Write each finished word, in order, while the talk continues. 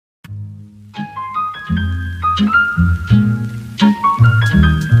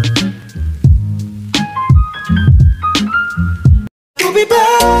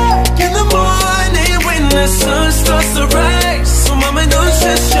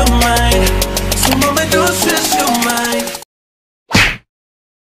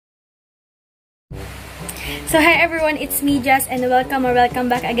So hi everyone, it's me Jazz and welcome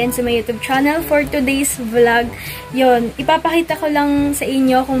back again to my YouTube channel. For today's vlog, yon, ipapakita ko lang sa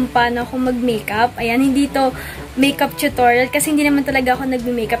inyo kung paano ako mag-makeup. Ayan, hindi to makeup tutorial kasi hindi naman talaga ako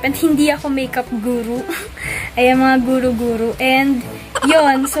nag-makeup and hindi ako makeup guru. Ayan, mga guru-guru. And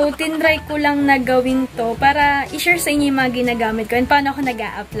yon, so tinry ko lang na gawin to para i-share sa inyo yung mga ginagamit ko and paano ako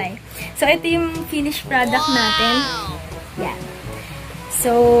nag-a-apply. So ito yung finished product natin. Yan.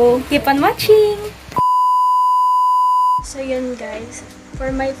 So, keep on watching! So, yun guys.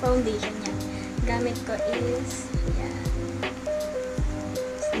 For my foundation yan, gamit ko is, yan,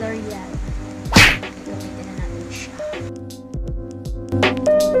 L'Oreal. Gamitin na natin siya.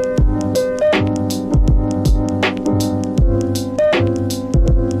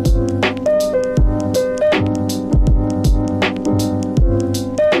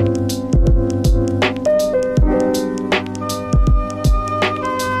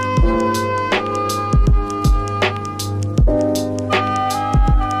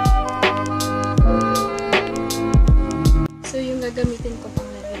 Gamitin ko pang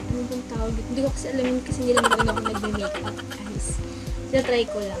lagay. Ano bang tawag? Hindi ko kasi alamin kasi hindi lang talaga ako nagme-makeup, guys. Try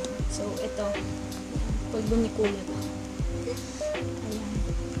ko lang. So, ito. Pulbo ni Kuya ba? Ayan.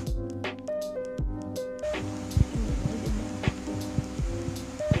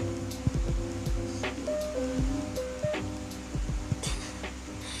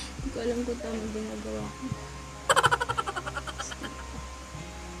 Hindi ko alam kung tama ginagawa ko.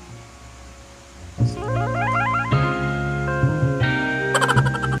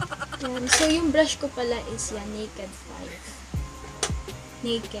 So, yung brush ko pala is yan, Naked 5.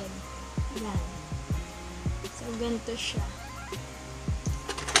 Naked. Yan. So, ganito siya.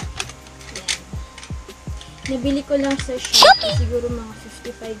 Yan. Nabili ko lang sa shopee. Siguro mga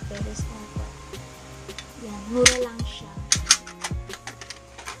 55 pesos ata. Yan. Mura lang siya.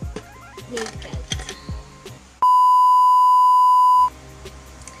 Naked.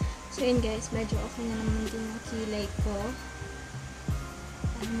 So, yun guys. Medyo okay na naman din yung kilay ko.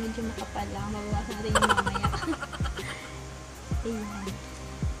 Medyo makapal lang. Mabawasan natin yung mamaya. Ayan.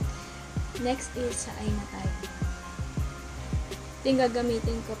 Next is sa eye na tayo. Ito yung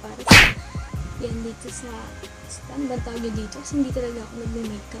gagamitin ko para sa yan dito sa stand. Ba tawag nyo dito? Kasi hindi talaga ako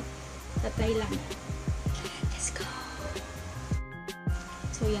nag-makeup. Tatry lang. Let's go!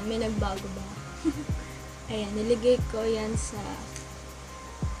 So yan, may nagbago ba? Ayan, niligay ko yan sa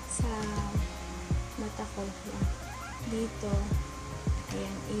mata ko. Yan. Dito.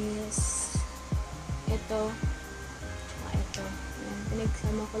 Ayan is ito. Ito. Ayan,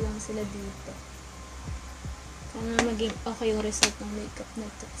 pinagsama ko lang sila dito. Sana maging okay yung result ng makeup na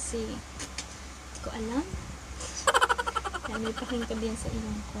ito kasi hindi ko alam. Ayan, may pakingkab yan sa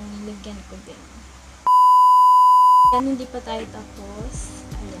ilang kung nilagyan ko din. Ayan, hindi pa tayo tapos.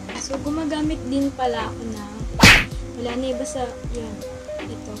 Ayan. So, gumagamit din pala ako na wala na iba sa yan.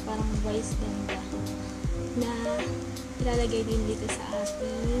 Ito, parang vice ganda na ilalagay din dito sa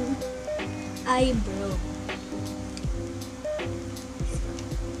ating eyebrow.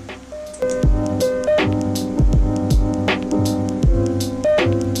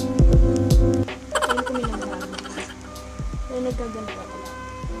 Ayan ko minagamit. Pero nagkaganto ko lang.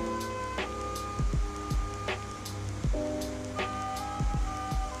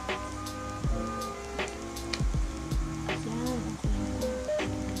 Ayan, okay.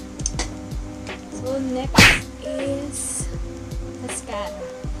 So, next is mascara.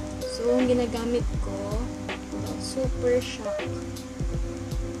 So, ang ginagamit ko, Super Shock.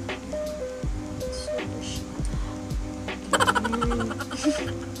 Super Shock.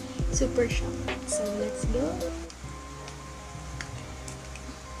 Super Shock. So, let's go.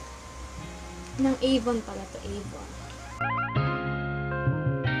 Ng Avon pala to, Avon.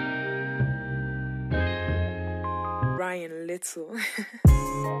 Ryan Little.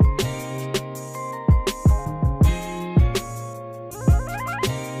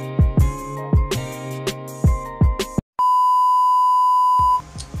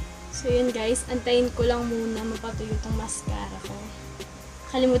 So, yun guys. Antayin ko lang muna mapatuyo itong mascara ko.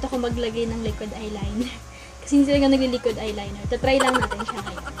 Kalimutan ko maglagay ng liquid eyeliner. Kasi hindi talaga nagli-liquid eyeliner. Tatry lang natin siya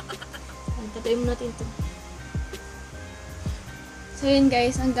ngayon. Patuyo muna natin ito. So, yun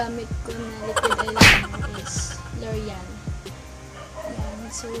guys. Ang gamit ko na liquid eyeliner is L'Oreal. Ayan.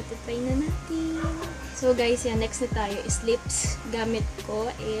 So, tatry na natin. So, guys, yan. Next na tayo is lips. Gamit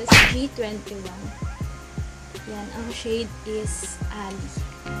ko is G21. Yan. Ang shade is Ali.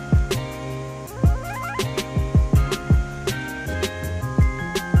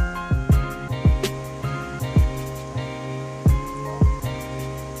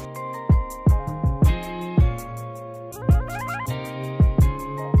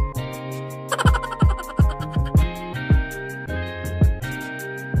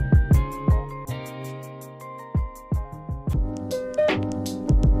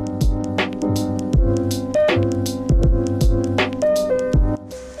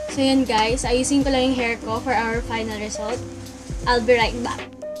 So yun guys, ayusin ko lang yung hair ko for our final result. I'll be right back.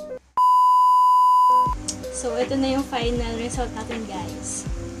 So ito na yung final result natin guys.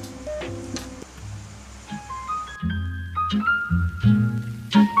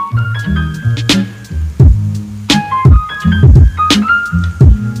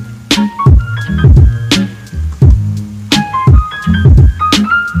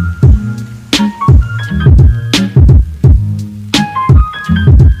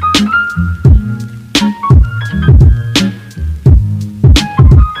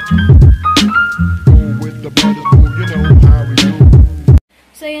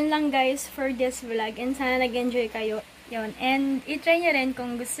 So, yun lang guys for this vlog. And sana nag-enjoy kayo. Yun. And itry nyo rin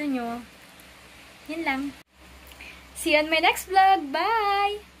kung gusto nyo. Yun lang. See you on my next vlog.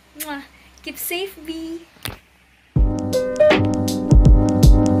 Bye! Mwah! Keep safe, bHiE!